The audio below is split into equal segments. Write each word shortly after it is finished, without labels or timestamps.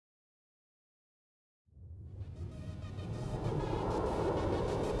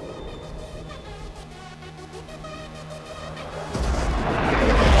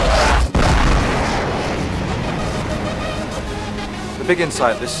big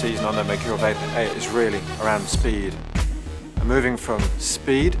insight this season on the Mercurial Vapor VIII is really around speed. And moving from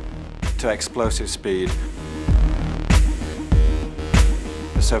speed to explosive speed.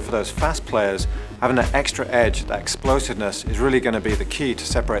 So for those fast players, having that extra edge, that explosiveness, is really going to be the key to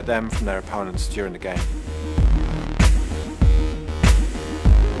separate them from their opponents during the game.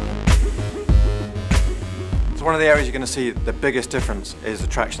 So one of the areas you're going to see the biggest difference is the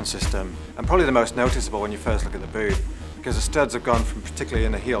traction system, and probably the most noticeable when you first look at the boot, because the studs have gone from, particularly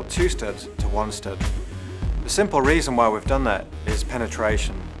in the heel, 2 studs to 1 stud. The simple reason why we've done that is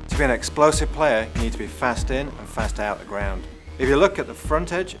penetration. To be an explosive player, you need to be fast in and fast out the ground. If you look at the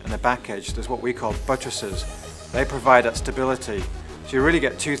front edge and the back edge, there's what we call buttresses. They provide that stability. So you really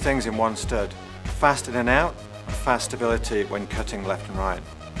get 2 things in 1 stud: fast in and out, and fast stability when cutting left and right.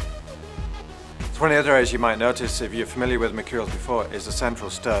 So one of the other areas you might notice, if you're familiar with Mercurials before, is the central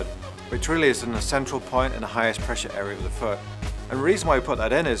stud, which really is in the central point in the highest pressure area of the foot. And the reason why we put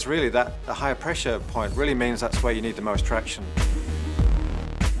that in is really that the higher pressure point really means that's where you need the most traction.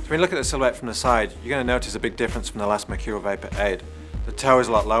 So when you look at the silhouette from the side, you're going to notice a big difference from the last Mercurial Vapor VIII. The toe is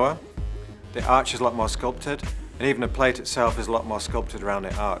a lot lower, the arch is a lot more sculpted, and even the plate itself is a lot more sculpted around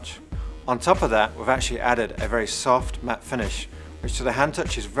the arch. On top of that, we've actually added a very soft matte finish, which to the hand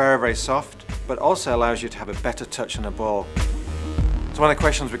touch is very, very soft, but also allows you to have a better touch on the ball. So one of the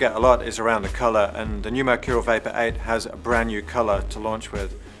questions we get a lot is around the colour, and the new Mercurial Vapor VIII has a brand new colour to launch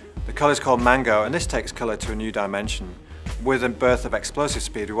with. The colour is called Mango, and this takes colour to a new dimension. With the birth of explosive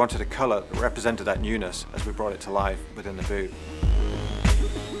speed, we wanted a colour that represented that newness as we brought it to life within the boot.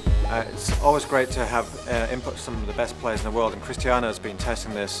 It's always great to have input from some of the best players in the world, and Cristiano has been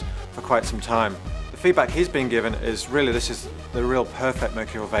testing this for quite some time. The feedback he's been given is really this is the real perfect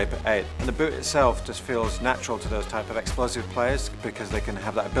Mercurial Vapor VIII, and the boot itself just feels natural to those type of explosive players because they can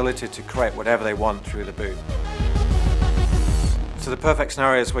have that ability to create whatever they want through the boot. So the perfect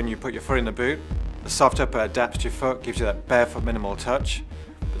scenario is when you put your foot in the boot, the soft upper adapts to your foot, gives you that barefoot minimal touch,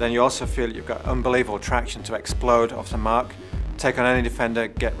 but then you also feel you've got unbelievable traction to explode off the mark, take on any defender,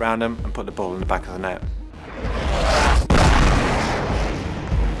 get round them and put the ball in the back of the net.